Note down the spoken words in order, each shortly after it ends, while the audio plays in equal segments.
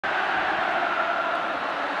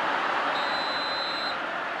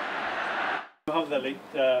the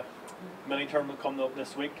elite mini tournament coming up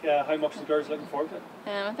this week. How much are the girls looking forward to it?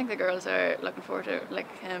 I think the girls are looking forward to it. Like,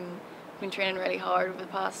 been training really hard over the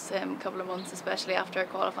past couple of months, especially after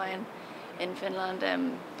qualifying in Finland.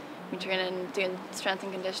 Been training, doing strength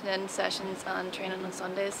and conditioning sessions and training on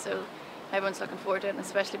Sundays, so everyone's looking forward to it, and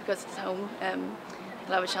especially because it's home.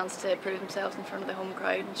 They'll have a chance to prove themselves in front of the home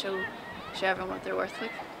crowd and show everyone what they're worth.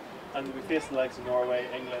 Like. And we'll be facing the likes of Norway,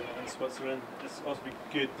 England and Switzerland. It's also be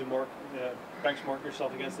good to benchmark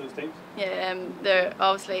yourself against those teams. Yeah, they're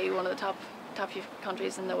obviously one of the top few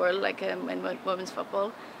countries in the world, like in women's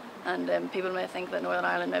football, and people may think that Northern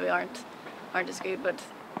Ireland maybe aren't as good, but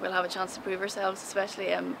we'll have a chance to prove ourselves,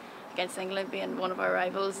 especially against England being one of our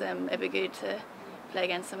rivals. It'd be good to play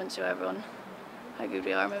against them and show everyone how good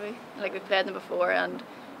we are. Maybe like we've played them before and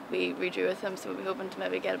we drew with them, so we'll be hoping to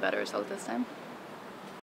maybe get a better result this time.